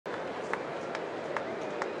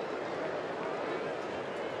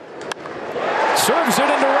Serves it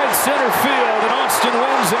into right center field, and Austin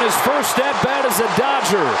Wynns in his first at-bat as a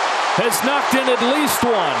Dodger has knocked in at least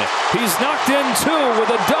one. He's knocked in two with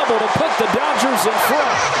a double to put the Dodgers in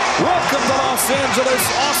front. Welcome to Los Angeles,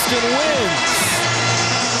 Austin Wynns.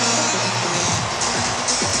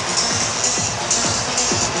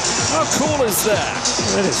 How cool is that?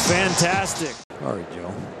 That is fantastic. All right, Joe.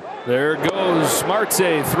 There goes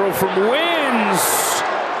Marte. Throw from Wynns.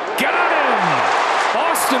 Got him!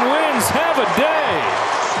 Austin Wynns have a day.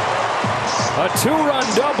 A two-run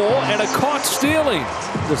double and a caught stealing.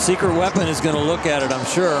 The secret weapon is going to look at it, I'm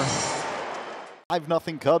sure.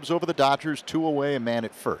 5-0 Cubs over the Dodgers, 2 away, a man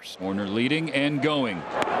at first. Warner leading and going.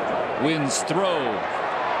 Wynns throw.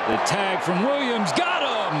 The tag from Williams. Got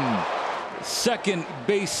him! Second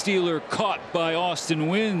base stealer caught by Austin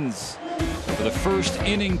Wynns. For the first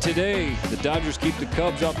inning today, the Dodgers keep the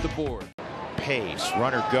Cubs off the board. Pace,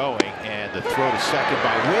 runner going, and the throw to second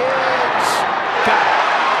by Wynns. Got it.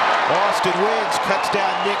 Austin Wynns cuts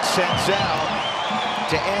down Nick Senzel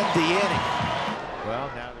to end the inning. Well,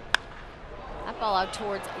 now that ball out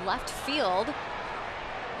towards left field,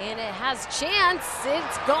 and it has chance.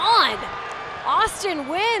 It's gone. Austin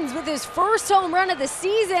Wynns with his first home run of the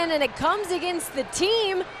season, and it comes against the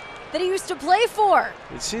team that he used to play for.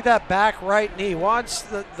 You see that back right knee. Watch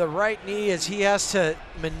the right knee as he has to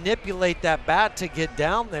manipulate that bat to get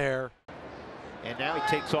down there. And now he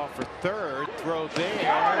takes off for third. Throw there.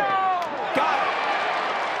 Got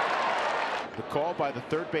it! The call by the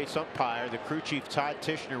third base umpire, the crew chief Todd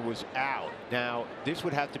Tishner, was out. Now, this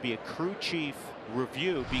would have to be a crew chief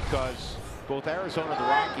review because both Arizona and the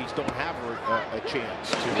Rockies don't have a chance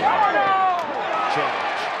to challenge.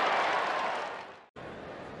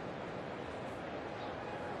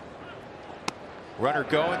 Runner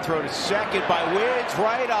going, throw to second by Wynns,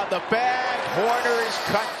 right on the bag. Horner is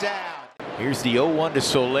cut down. Here's the 0-1 to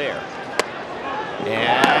Soler.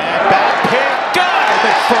 And back pick, got him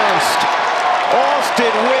at first.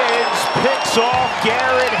 Austin Wynns picks off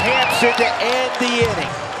Garrett Hampson to end the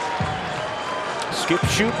inning. Skip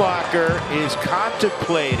Schumacher is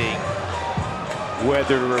contemplating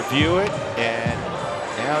whether to review it, and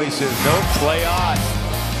now he says no, play on.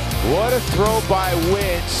 What a throw by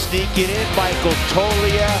Wynns, sneaking in Michael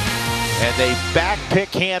Toglia, and they back pick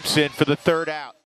Hampson for the third out.